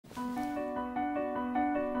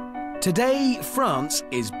Today, France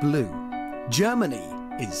is blue, Germany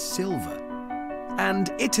is silver,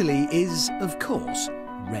 and Italy is, of course,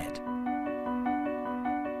 red.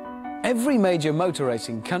 Every major motor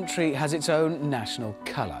racing country has its own national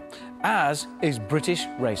colour, as is British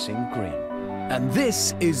Racing Green. And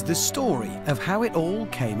this is the story of how it all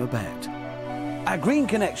came about. Our Green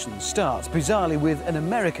Connection starts bizarrely with an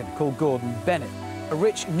American called Gordon Bennett, a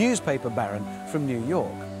rich newspaper baron from New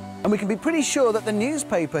York. And we can be pretty sure that the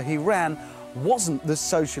newspaper he ran wasn't the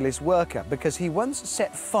Socialist Worker, because he once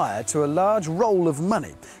set fire to a large roll of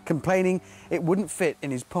money, complaining it wouldn't fit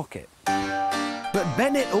in his pocket. But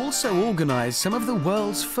Bennett also organised some of the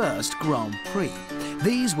world's first Grand Prix.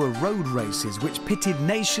 These were road races which pitted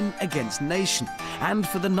nation against nation, and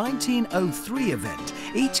for the 1903 event,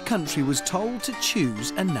 each country was told to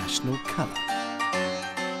choose a national colour.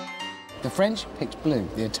 The French picked blue,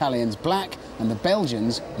 the Italians black, and the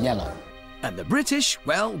Belgians yellow. And the British,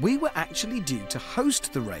 well, we were actually due to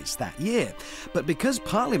host the race that year. But because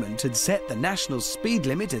Parliament had set the national speed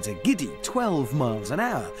limit at a giddy 12 miles an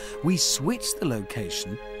hour, we switched the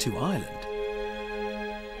location to Ireland.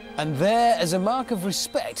 And there, as a mark of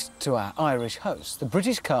respect to our Irish hosts, the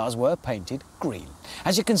British cars were painted green,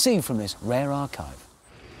 as you can see from this rare archive.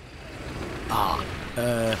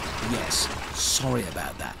 Yes, sorry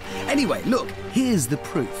about that. Anyway, look, here's the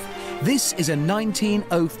proof. This is a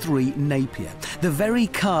 1903 Napier, the very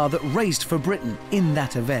car that raced for Britain in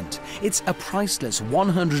that event. It's a priceless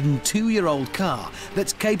 102-year-old car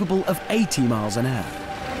that's capable of 80 miles an hour.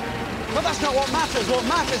 But that's not what matters. What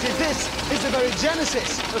matters is this is the very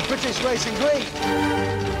genesis of British Racing Green.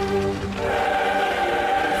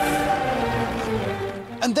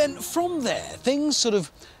 And then from there, things sort of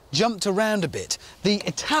jumped around a bit. The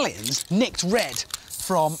Italians nicked red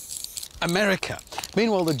from America.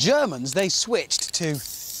 Meanwhile, the Germans, they switched to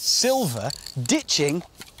silver, ditching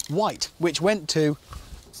white, which went to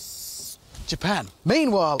Japan.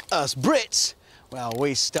 Meanwhile, us Brits, well,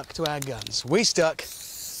 we stuck to our guns. We stuck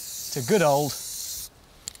to good old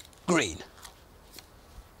green.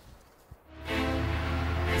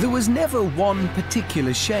 There was never one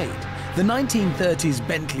particular shade. The 1930s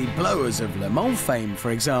Bentley blowers of Le Mans fame,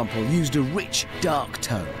 for example, used a rich, dark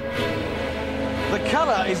tone. The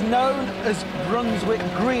colour is known as Brunswick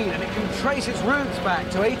Green, and it can trace its roots back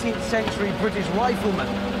to 18th century British riflemen.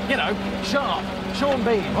 You know, Sharp, Sean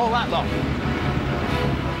Bean, all that lot.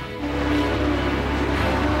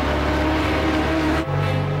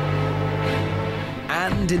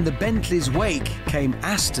 And in the Bentley's wake came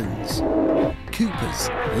Astons, Coopers,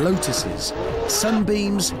 Lotuses,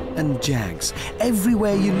 Sunbeams and Jags.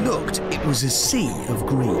 Everywhere you looked, it was a sea of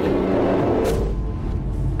green.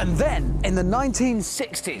 And then, in the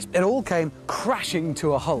 1960s, it all came crashing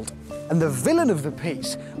to a halt. And the villain of the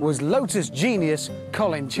piece was Lotus genius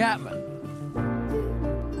Colin Chapman.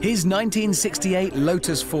 His 1968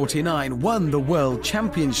 Lotus 49 won the World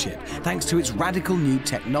Championship thanks to its radical new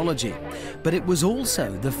technology. But it was also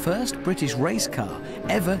the first British race car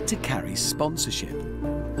ever to carry sponsorship.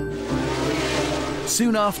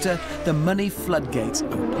 Soon after, the money floodgates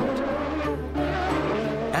opened.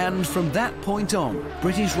 And from that point on,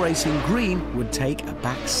 British Racing Green would take a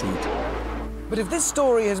back seat. But if this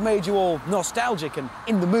story has made you all nostalgic and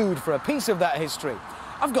in the mood for a piece of that history,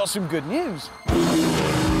 I've got some good news.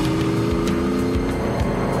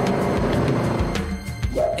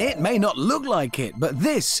 It may not look like it, but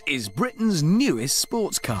this is Britain's newest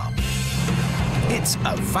sports car. It's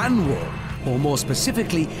a Vanwall, or more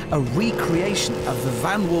specifically, a recreation of the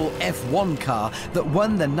Vanwall F1 car that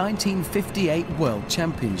won the 1958 World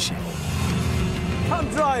Championship. I'm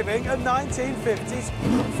driving a 1950s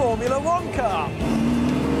Formula One car.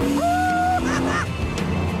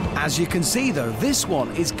 As you can see, though, this one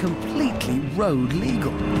is completely road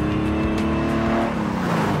legal.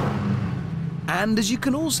 And as you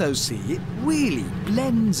can also see, it really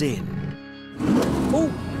blends in. Oh,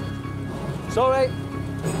 sorry.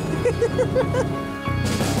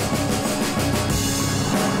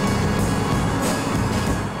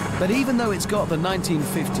 But even though it's got the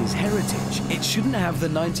 1950s heritage, it shouldn't have the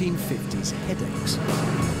 1950s headaches.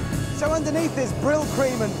 So underneath this Brill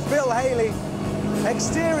Cream and Bill Haley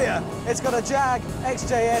exterior, it's got a Jag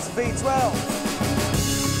XJS V12.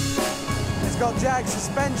 It's got Jag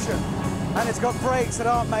suspension, and it's got brakes that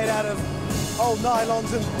aren't made out of old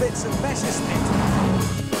nylons and bits of meshes.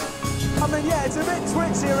 I mean, yeah, it's a bit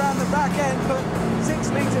twitchy around the back end, but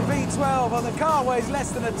 6-litre V12 on the car weighs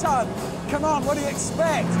less than a tonne. Come on, what do you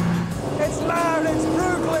expect? It's loud, it's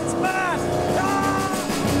brutal, it's mad! Ah!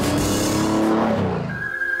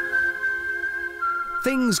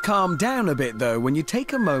 Things calm down a bit, though, when you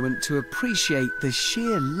take a moment to appreciate the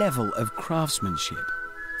sheer level of craftsmanship.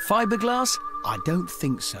 Fiberglass? I don't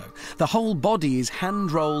think so. The whole body is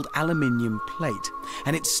hand-rolled aluminium plate,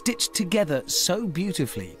 and it's stitched together so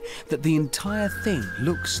beautifully that the entire thing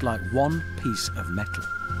looks like one piece of metal.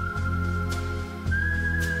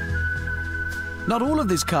 Not all of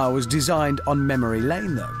this car was designed on memory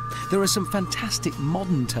lane, though. There are some fantastic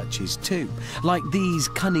modern touches too, like these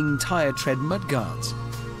cunning tyre tread mudguards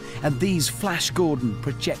and these Flash Gordon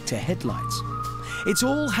projector headlights. It's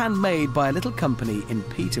all handmade by a little company in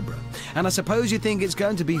Peterborough, and I suppose you think it's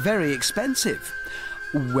going to be very expensive.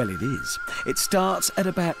 Well, it is. It starts at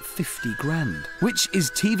about 50 grand, which is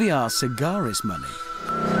TVR Cigaris money.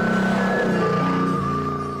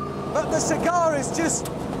 But the Cigaris just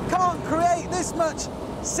can't create this much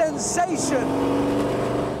sensation.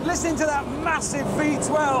 Listening to that massive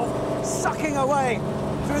V12 sucking away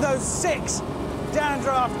through those 6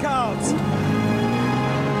 downdraft cards.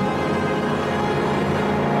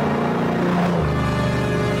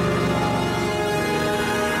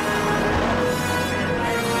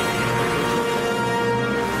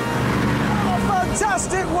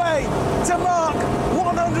 Fantastic way to mark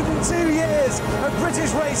 102 years of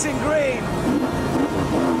British Racing Green.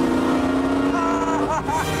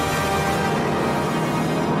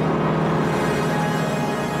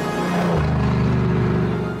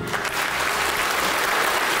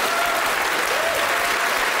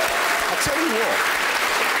 I'll tell you what,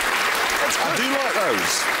 I do like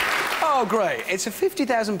those. Oh, great. It's a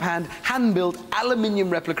 £50,000 hand-built aluminium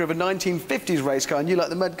replica of a 1950s race car, and you like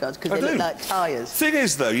the mudguards because they look like tyres. Thing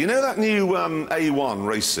is, though, you know that new A1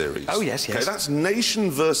 race series? Oh, yes, yes. OK, that's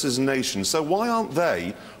nation versus nation, so why aren't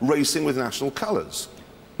they racing with national colours?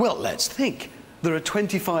 Well, let's think. There are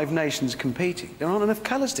 25 nations competing. There aren't enough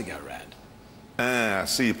colours to go round. Ah, I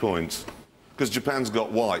see your point. Because Japan's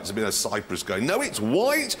got white, so there's Cyprus going, no, it's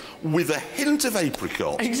white with a hint of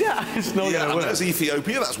apricot. Exactly. It's not going to work. That's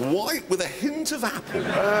Ethiopia, that's white with a hint of apple.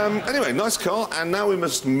 Anyway, nice car, and now we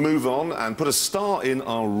must move on and put a star in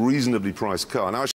our reasonably priced car. Now,